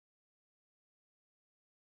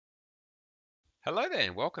Hello there,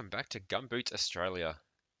 and welcome back to Gumboots Australia.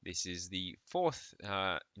 This is the fourth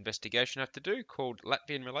investigation I have to do called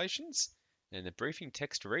Latvian Relations, and the briefing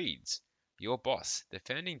text reads, Your boss, the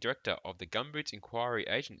founding director of the Gumboots Inquiry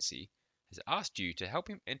Agency, has asked you to help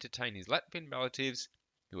him entertain his Latvian relatives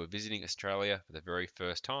who are visiting Australia for the very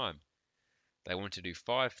first time. They want to do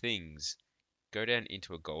 5 things: go down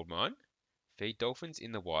into a gold mine, feed dolphins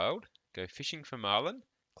in the wild, go fishing for marlin,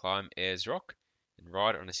 climb Ayers Rock, and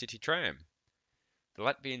ride on a city tram. The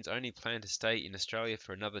Latvians only plan to stay in Australia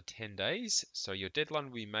for another 10 days, so your deadline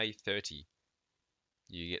will be May 30.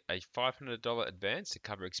 You get a $500 advance to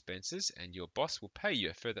cover expenses, and your boss will pay you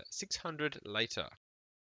a further $600 later.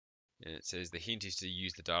 And it says the hint is to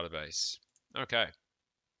use the database. Okay,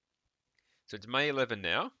 so it's May 11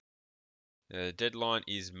 now. The deadline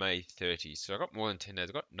is May 30, so I've got more than 10 days.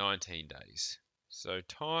 I've got 19 days. So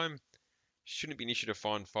time shouldn't be an issue to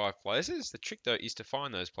find 5 places. The trick, though, is to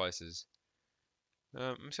find those places.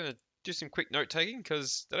 I'm just going to do some quick note taking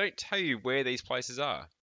because they don't tell you where these places are.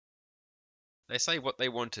 They say what they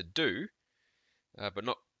want to do, but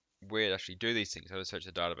not where to actually do these things. How to search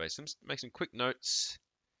the database. So I'm just make some quick notes.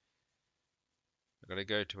 I've got to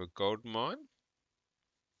go to a gold mine.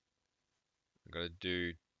 I've got to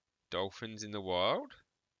do dolphins in the wild.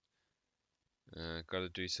 I've got to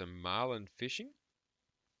do some marlin fishing.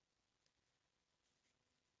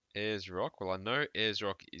 Ayers Rock. Well, I know Ayers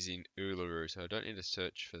Rock is in Uluru, so I don't need to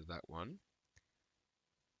search for that one.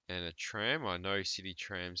 And a tram. I know city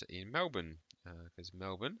trams are in Melbourne, because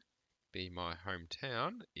Melbourne, being my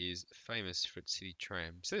hometown, is famous for its city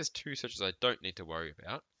tram. So there's 2 searches I don't need to worry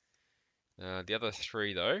about. The other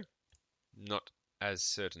 3, though, not as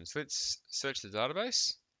certain. So let's search the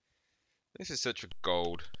database. Let's just search for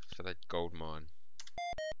gold, for that gold mine.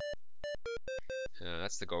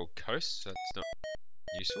 That's the Gold Coast, so that's not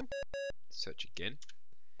useful. Search again.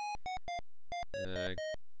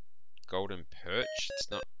 Golden perch,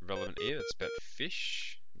 it's not relevant either, it's about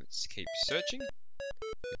fish. Let's keep searching.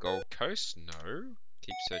 The Gold Coast, no.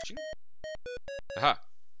 Keep searching. Aha!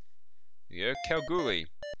 Here we go, Kalgoorlie.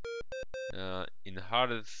 In the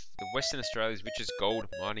heart of the Western Australia's richest gold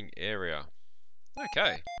mining area.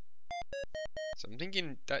 Okay. So I'm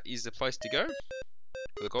thinking that is the place to go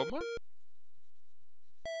for the gold mine.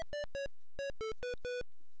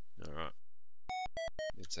 Alright.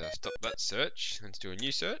 Let's stop that search. Let's do a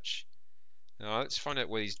new search. Let's find out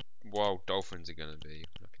where these wild dolphins are going to be.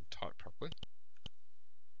 I can type properly.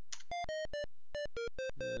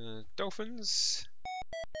 Dolphins.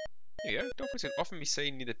 There you go. Dolphins can often be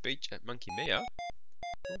seen near the beach at Monkey Mia.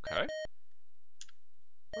 Okay.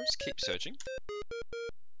 I'll just keep searching.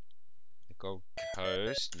 The Gold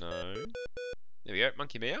Coast, no. There we go,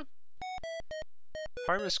 Monkey Mia.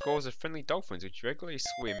 Home of scores of friendly dolphins which regularly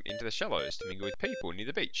swim into the shallows to mingle with people near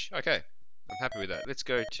the beach. Okay, I'm happy with that. Let's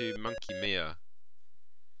go to Monkey Mia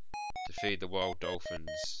to feed the wild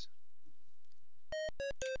dolphins.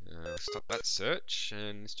 Stop that search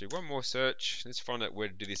and let's do one more search. Let's find out where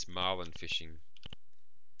to do this marlin fishing.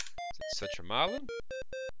 Let's search for marlin.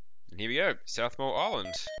 And here we go, South Mole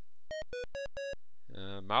Island.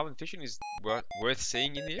 Marlin fishing is worth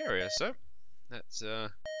seeing in the area, so that's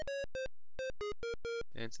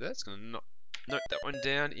answer that. It's going to note that one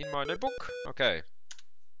down in my notebook. Okay.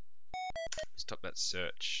 Stop that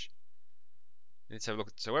search. Let's have a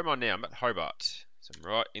look. So where am I now? I'm at Hobart. So I'm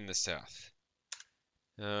right in the south.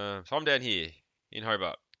 So I'm down here in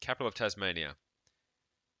Hobart, capital of Tasmania.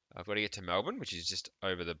 I've got to get to Melbourne, which is just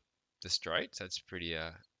over the strait. So that's pretty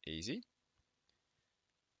easy.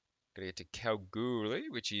 Got to get to Kalgoorlie,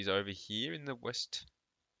 which is over here in the west.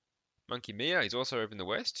 Monkey Mia is also over in the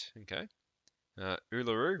west. Okay.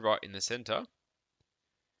 Uluru, right in the centre.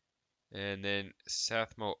 And then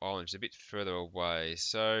South Mole Island, which is a bit further away.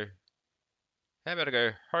 So, how about I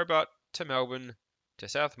go Hobart to Melbourne, to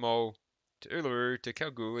South Mole, to Uluru, to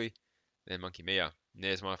Kalgoorlie, then Monkey Mia. And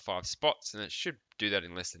there's my 5 spots, and it should do that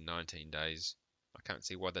in less than 19 days. I can't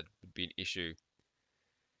see why that would be an issue.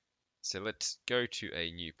 So let's go to a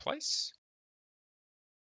new place.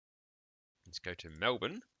 Let's go to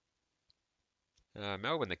Melbourne.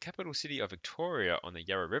 Melbourne, the capital city of Victoria on the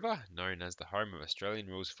Yarra River, known as the home of Australian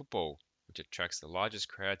rules football, which attracts the largest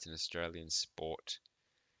crowds in Australian sport.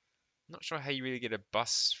 Not sure how you really get a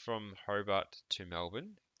bus from Hobart to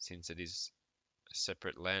Melbourne, since it is a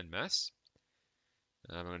separate landmass.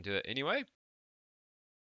 I'm going to do that anyway.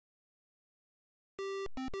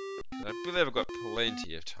 I believe I've got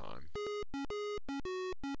plenty of time.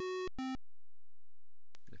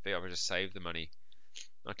 I think I'll just save the money.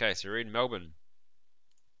 Okay, so we're in Melbourne.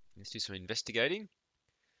 Let's do some investigating.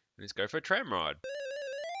 Let's go for a tram ride.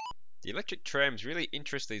 The electric trams really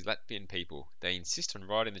interest these Latvian people. They insist on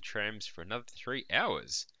riding the trams for another 3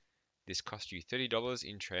 hours. This costs you $30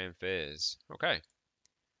 in tram fares. Okay,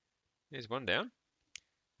 there's one down.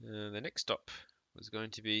 The next stop was going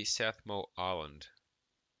to be Southmore Island.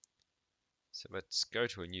 So let's go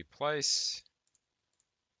to a new place.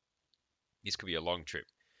 This could be a long trip.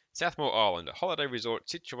 Southmore Island, a holiday resort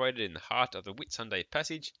situated in the heart of the Whitsunday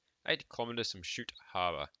Passage, 8 kilometres from Shute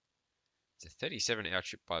Harbour. It's a 37-hour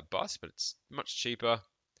trip by bus, but it's much cheaper.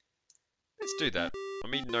 Let's do that.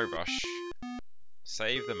 I'm in no rush.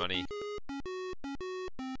 Save the money.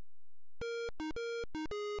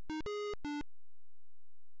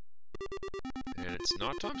 And it's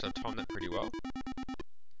night time, so I've timed that pretty well.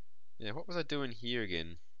 Yeah, what was I doing here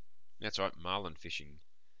again? That's right, marlin fishing.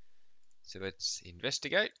 So let's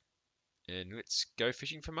investigate, and let's go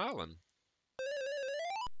fishing for marlin.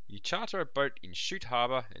 You charter a boat in Shute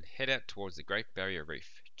Harbour and head out towards the Great Barrier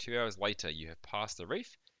Reef. 2 hours later, you have passed the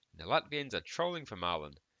reef, and the Latvians are trolling for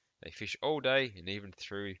marlin. They fish all day, and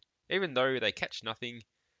even though they catch nothing,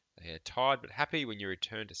 they are tired but happy when you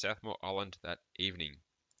return to Southmore Island that evening.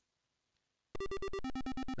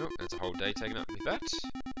 Oh, that's a whole day taken up with that.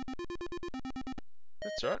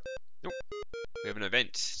 That's right. Oh, we have an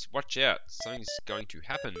event. Watch out, something's going to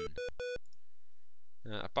happen.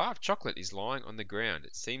 A bar of chocolate is lying on the ground.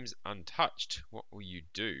 It seems untouched. What will you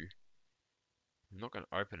do? I'm not going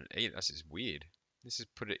to open it either. This is weird. Let's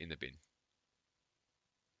just put it in the bin.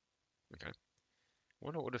 Okay. I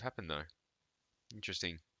wonder what would have happened though.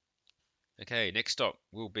 Interesting. Okay, next stop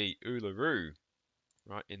will be Uluru.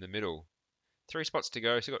 Right in the middle. 3 spots to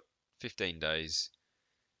go, so we've got 15 days.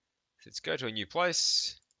 So let's go to a new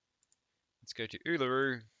place. Let's go to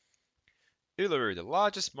Uluru. Uluru, the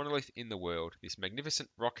largest monolith in the world. This magnificent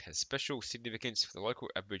rock has special significance for the local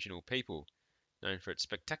Aboriginal people, known for its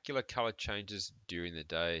spectacular colour changes during the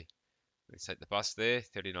day. Let's take the bus there,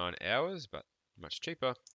 39 hours, but much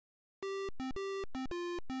cheaper.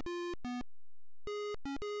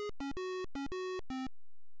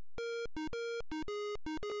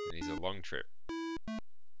 It is a long trip.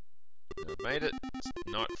 I've made it. It's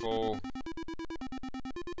nightfall.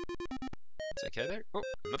 It's okay there. Oh,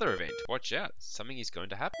 another event. Watch out. Something is going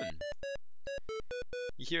to happen.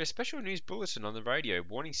 You hear a special news bulletin on the radio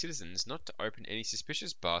warning citizens not to open any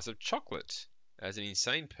suspicious bars of chocolate, as an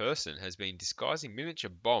insane person has been disguising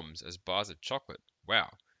miniature bombs as bars of chocolate. Wow.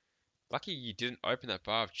 Lucky you didn't open that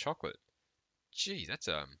bar of chocolate. Gee, it's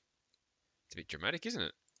a bit dramatic, isn't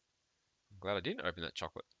it? I'm glad I didn't open that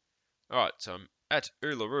chocolate. Alright, so I'm at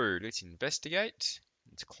Uluru. Let's investigate.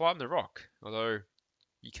 Let's climb the rock. Although,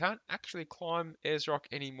 you can't actually climb Ayers Rock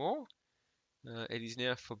anymore. It is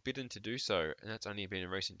now forbidden to do so, and that's only been a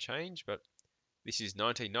recent change, but this is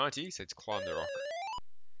 1990, so let's climb the rock.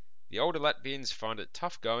 The older Latvians find it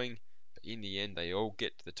tough going, but in the end they all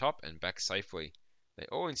get to the top and back safely. They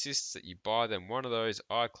all insist that you buy them one of those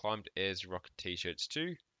I Climbed Ayers Rock t-shirts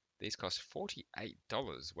too. These cost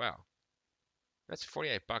 $48. Wow. That's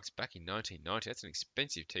 48 bucks back in 1990. That's an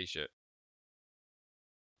expensive t-shirt.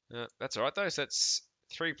 That's alright though, so that's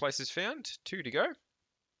 3 places found, 2 to go.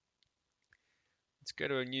 Let's go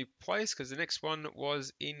to a new place because the next one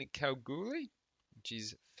was in Calgary, which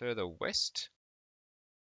is further west.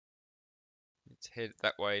 Let's head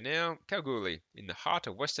that way now. Calgary, in the heart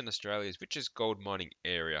of Western Australia's richest gold mining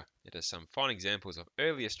area. It has some fine examples of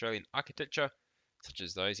early Australian architecture, such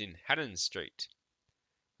as those in Haddon Street.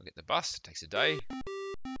 I'll get the bus, it takes a day.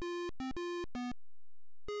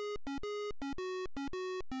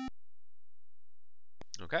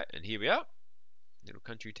 Okay, and here we are. Little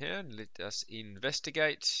country town. Let us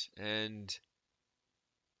investigate and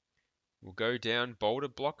we'll go down Boulder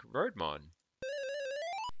Block Road Mine.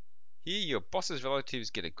 Here your boss's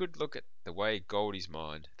relatives get a good look at the way gold is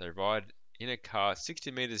mined. They ride in a car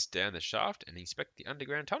 60 meters down the shaft and inspect the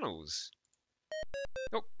underground tunnels.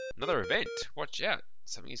 Oh, another event. Watch out.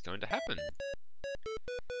 Something is going to happen.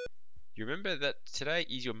 You remember that today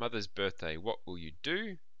is your mother's birthday. What will you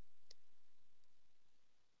do?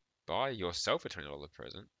 Buy yourself a $20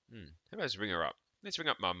 present. How about ring her up? Let's ring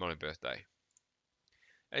up Mum on her birthday.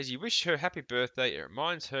 As you wish her happy birthday, it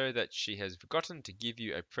reminds her that she has forgotten to give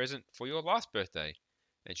you a present for your last birthday,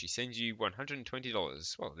 and she sends you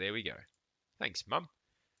 $120. Well, there we go. Thanks, Mum.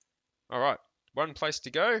 Alright, one place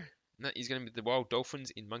to go, and that is going to be the Wild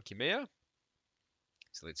Dolphins in Monkey Mia.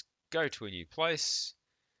 So let's go to a new place.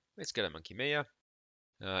 Let's go to Monkey Mia.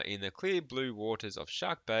 In the clear blue waters of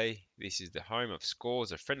Shark Bay, this is the home of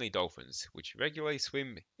scores of friendly dolphins, which regularly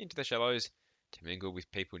swim into the shallows to mingle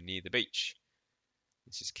with people near the beach.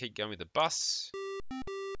 Let's just keep going with the bus.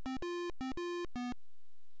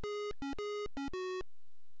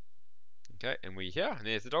 Okay, and and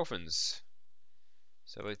there's the dolphins.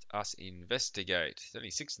 So let us investigate. It's only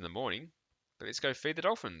 6 in the morning, but let's go feed the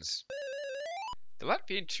dolphins. The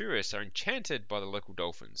Latvian tourists are enchanted by the local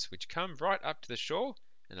dolphins, which come right up to the shore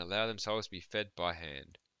and allow themselves to be fed by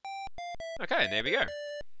hand. Okay, and there we go.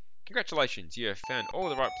 Congratulations, you have found all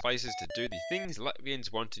the right places to do the things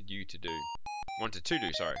Latvians wanted to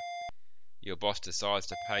do, sorry. Your boss decides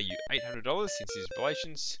to pay you $800 since his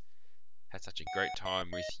relations had such a great time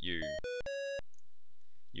with you.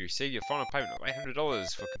 You receive your final payment of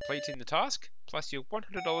 $800 for completing the task, plus your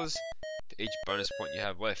 $100 for each bonus point you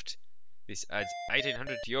have left. This adds $1,800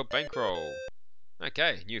 to your bankroll.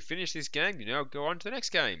 Okay, you finish this game, you now go on to the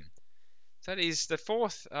next game. So that is the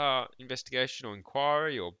fourth investigation or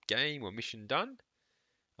inquiry or game or mission done.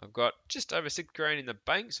 I've got just over $6 grand in the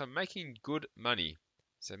bank, so I'm making good money.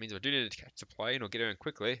 So that means if I do need to catch the plane or get around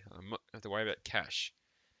quickly, I'm not going to have to worry about cash.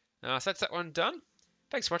 So that's that one done.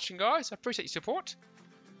 Thanks for watching, guys. I appreciate your support,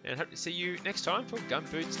 and hope to see you next time for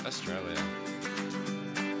Gumboots Australia.